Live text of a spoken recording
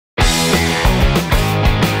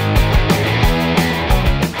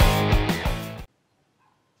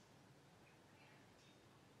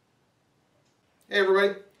Hey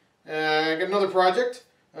everybody, I got another project,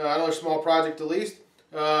 another small project at least.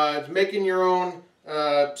 It's making your own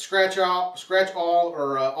scratch all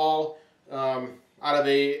out of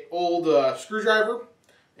a old screwdriver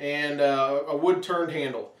and a wood turned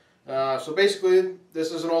handle. So basically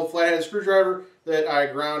this is an old flathead screwdriver that I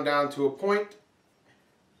ground down to a point.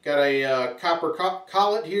 Got a copper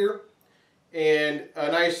collet here and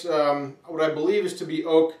a nice what I believe is to be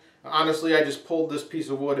oak. Honestly, I just pulled this piece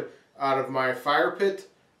of wood out of my fire pit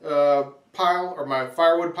pile, or my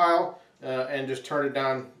firewood pile, and just turned it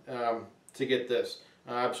down to get this.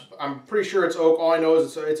 I'm pretty sure it's oak. All I know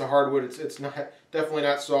is it's a hardwood. It's not, definitely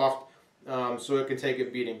not soft, so it can take a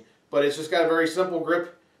beating. But it's just got a very simple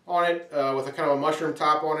grip on it with a kind of a mushroom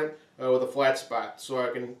top on it with a flat spot. So I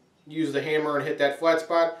can use the hammer and hit that flat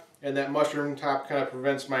spot, and that mushroom top kind of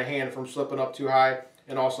prevents my hand from slipping up too high,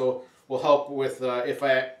 and also will help with if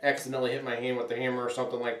I accidentally hit my hand with the hammer or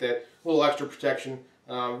something like that. A little extra protection.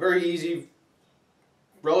 Very easy,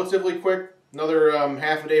 relatively quick. Another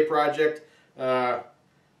half a day project.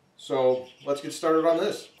 So let's get started on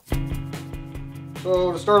this.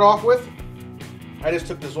 So to start off with, I just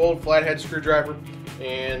took this old flathead screwdriver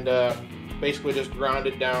and basically just ground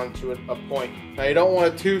it down to a point. Now you don't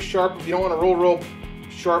want it too sharp. You don't want a real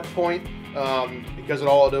sharp point because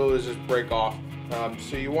all it'll do is just break off.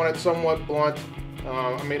 So you want it somewhat blunt.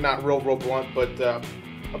 I mean, not real blunt, but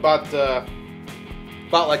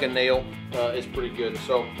about like a nail is pretty good.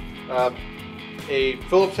 So a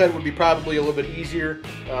Phillips head would be probably a little bit easier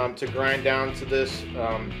to grind down to this,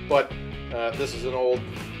 but this is an old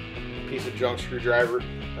piece of junk screwdriver,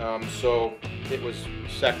 so it was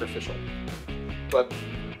sacrificial. But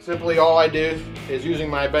simply all I do is using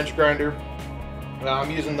my bench grinder.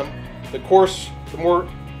 I'm using the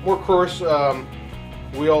more coarse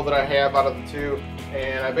wheel that I have out of the two,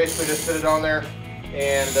 and I basically just sit it on there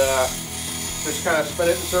and just kind of spin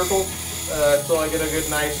it in circles until I get a good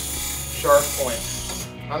nice sharp point.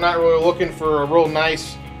 I'm not really looking for a real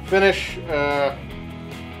nice finish. You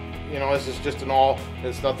know, this is just an awl.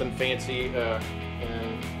 It's nothing fancy,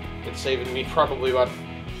 and it's saving me probably about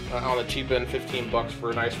on the cheap end 15 bucks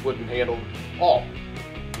for a nice wooden handled awl.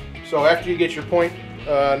 So after you get your point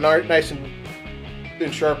nice and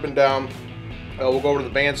sharpened down, we'll go over to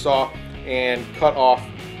the bandsaw and cut off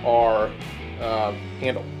our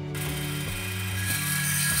handle.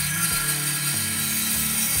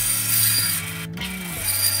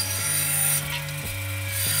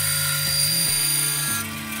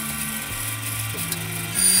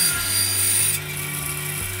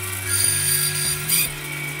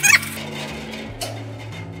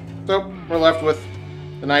 So we're left with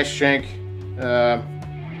a nice shank to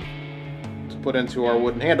put into our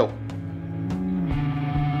wooden handle.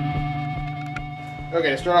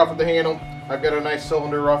 Okay, to start off with the handle, I've got a nice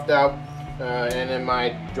cylinder roughed out and in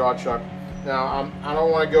my jaw chuck. Now I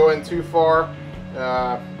don't want to go in too far,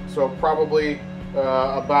 so probably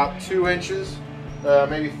about 2 inches,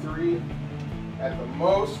 maybe 3 at the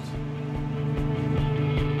most.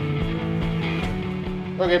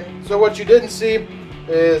 Okay, so what you didn't see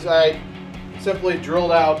is I simply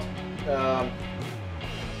drilled out a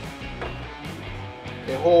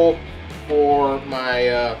hole for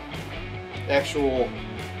my actual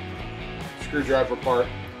screwdriver part,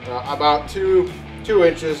 about two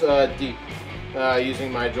inches deep,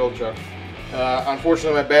 using my drill chuck.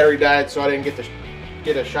 Unfortunately, my battery died, so I didn't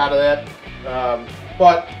get a shot of that.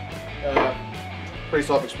 But pretty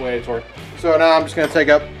self-explanatory. So now I'm just going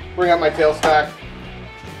to bring up my tailstock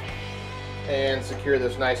and secure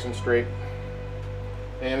this nice and straight,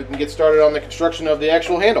 and we can get started on the construction of the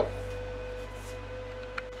actual handle.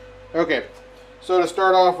 Okay, so to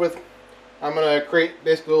start off with, I'm going to create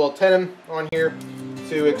basically a little tenon on here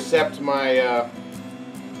to accept my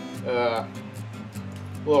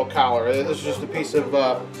little collar. This is just a piece of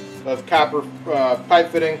copper pipe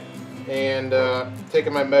fitting, and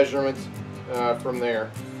taking my measurements from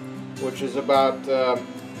there, which is about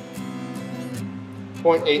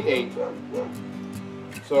 0.88.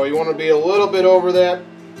 So you want to be a little bit over that,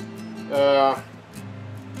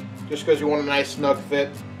 just because you want a nice snug fit.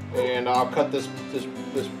 And I'll cut this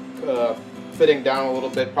fitting down a little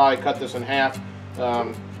bit, probably cut this in half,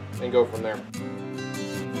 and go from there.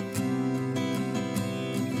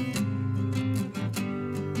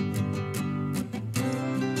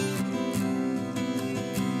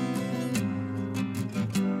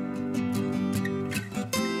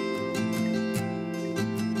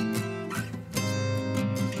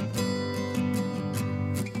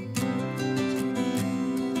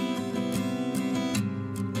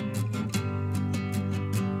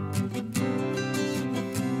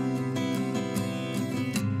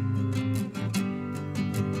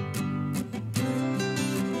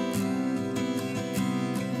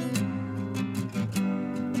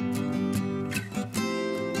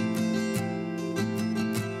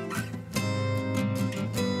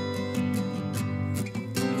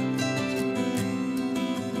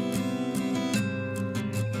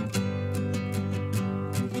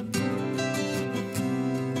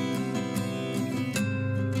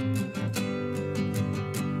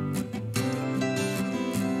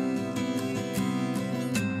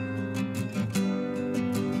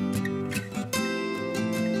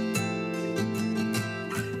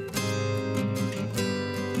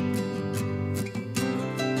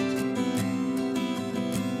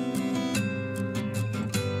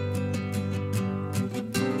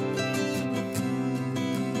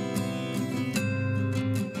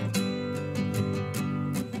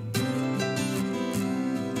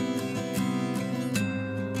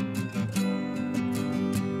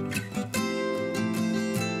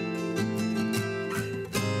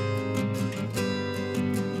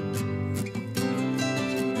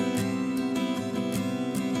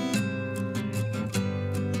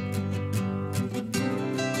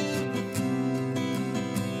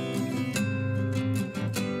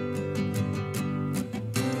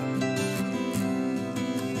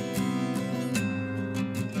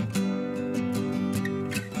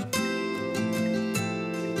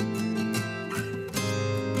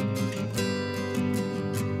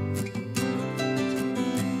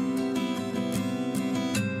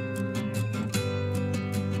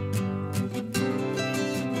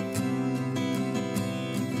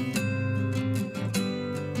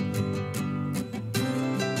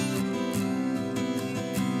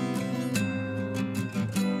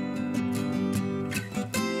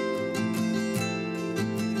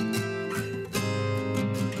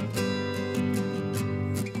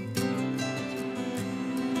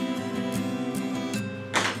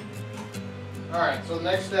 So the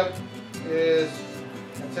next step is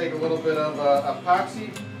I take a little bit of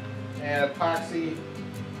epoxy and epoxy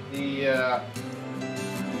the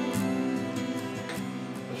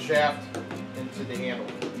shaft into the handle.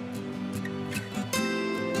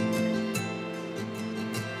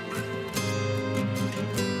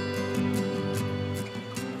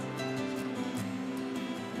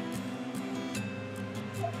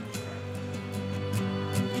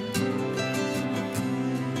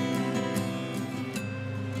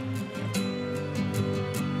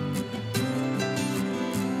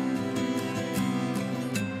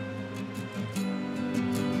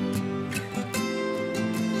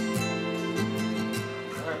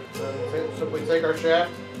 Simply take our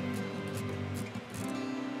shaft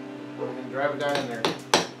and drive it down in there.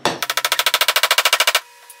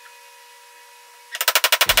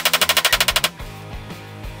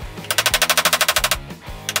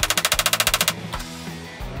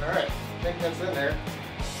 Alright, I think that's in there.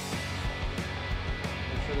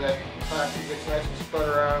 Make sure that epoxy gets nice and spread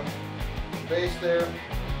around the base there.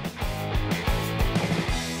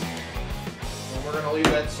 And we're going to leave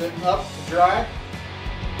that sitting up to dry.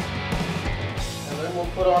 Then we'll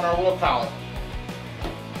put on our little collet.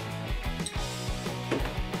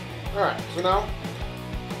 Alright, so now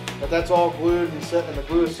that that's all glued and set and the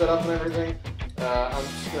glue is set up and everything, I'm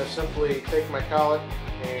just going to simply take my collet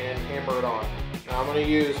and hammer it on. Now I'm going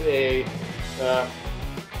to use a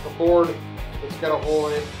board that's got a hole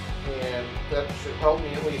in it, and that should help me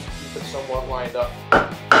at least keep it somewhat lined up.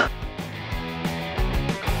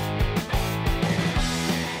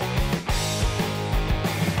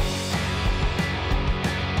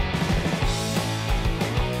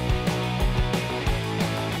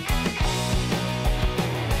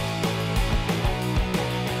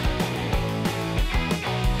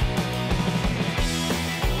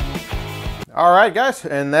 All right, guys,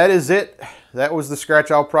 and that is it. That was the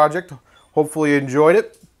Scratch Out project. Hopefully you enjoyed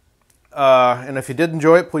it. And if you did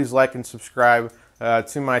enjoy it, please like and subscribe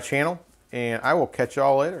to my channel. And I will catch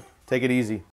y'all later. Take it easy.